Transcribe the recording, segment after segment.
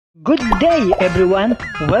Good day, everyone!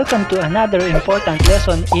 Welcome to another important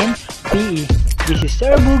lesson in PE. This is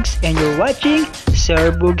Sir Bugs and you're watching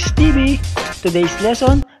Sir Bugs TV. Today's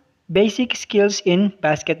lesson, Basic Skills in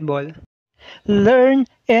Basketball. Learn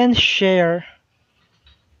and share.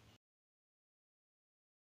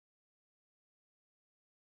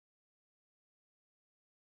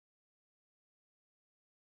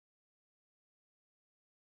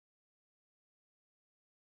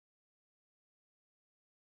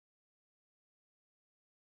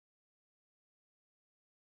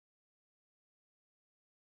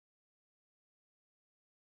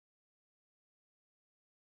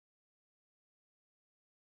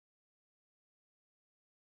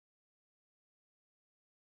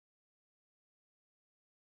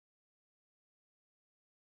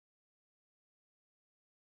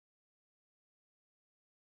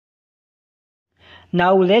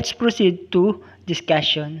 Now let's proceed to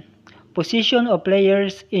discussion. Position of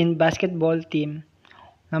players in basketball team.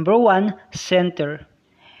 Number 1, center.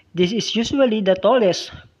 This is usually the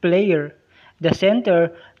tallest player. The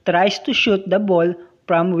center tries to shoot the ball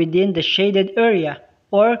from within the shaded area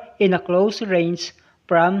or in a close range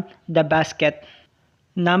from the basket.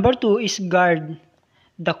 Number 2 is guard.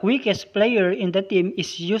 The quickest player in the team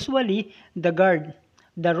is usually the guard.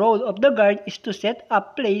 The role of the guard is to set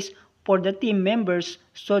up plays for the team members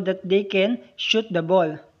so that they can shoot the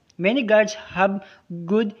ball. Many guards have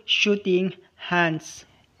good shooting hands.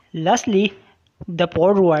 Lastly, the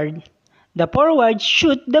forward. The forward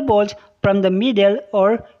shoot the balls from the middle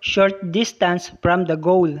or short distance from the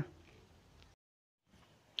goal.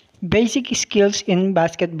 Basic skills in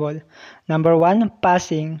basketball. Number 1,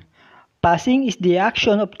 passing. Passing is the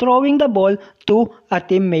action of throwing the ball to a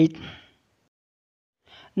teammate.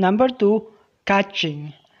 Number 2,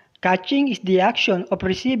 catching. Catching is the action of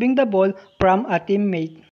receiving the ball from a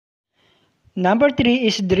teammate. Number 3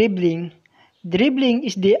 is dribbling. Dribbling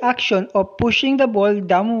is the action of pushing the ball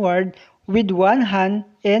downward with one hand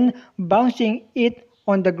and bouncing it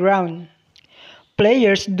on the ground.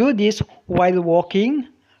 Players do this while walking,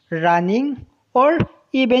 running, or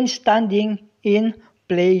even standing in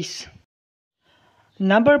place.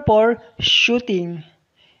 Number 4, shooting.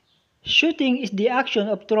 Shooting is the action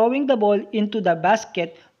of throwing the ball into the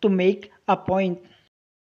basket to make a point.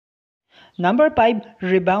 Number 5,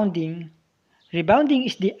 rebounding. Rebounding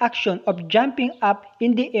is the action of jumping up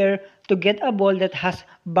in the air to get a ball that has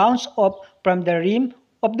bounced off from the rim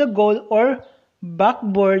of the goal or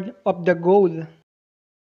backboard of the goal.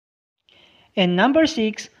 And number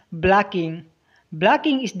 6, blocking.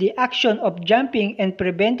 Blocking is the action of jumping and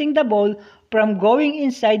preventing the ball from going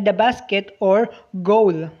inside the basket or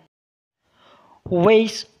goal.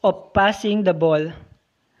 Ways of passing the ball.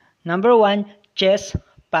 Number 1, chest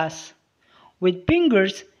pass. With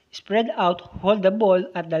fingers spread out, hold the ball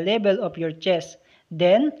at the level of your chest.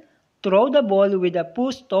 Then, throw the ball with a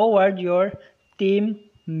push toward your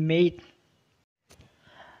teammate.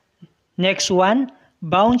 Next one,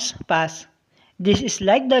 bounce pass. This is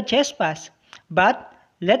like the chest pass, but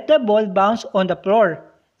let the ball bounce on the floor,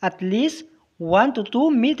 at least 1 to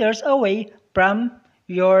 2 meters away from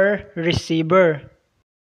your receiver.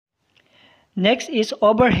 Next is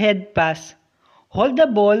overhead pass. Hold the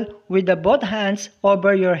ball with the both hands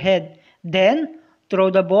over your head. Then, throw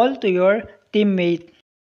the ball to your teammate.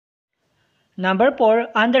 Number 4,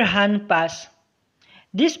 underhand pass.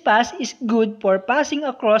 This pass is good for passing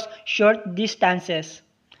across short distances.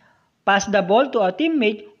 Pass the ball to a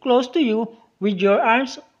teammate close to you with your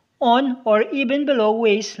arms on or even below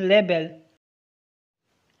waist level.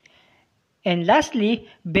 And lastly,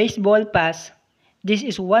 baseball pass. This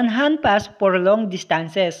is one-hand pass for long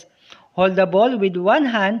distances. Hold the ball with one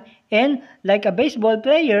hand and, like a baseball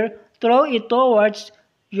player, throw it towards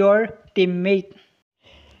your teammate.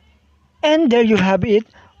 And there you have it.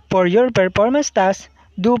 For your performance task,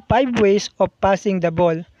 do 5 ways of passing the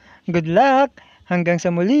ball. Good luck! Hanggang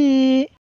sa muli!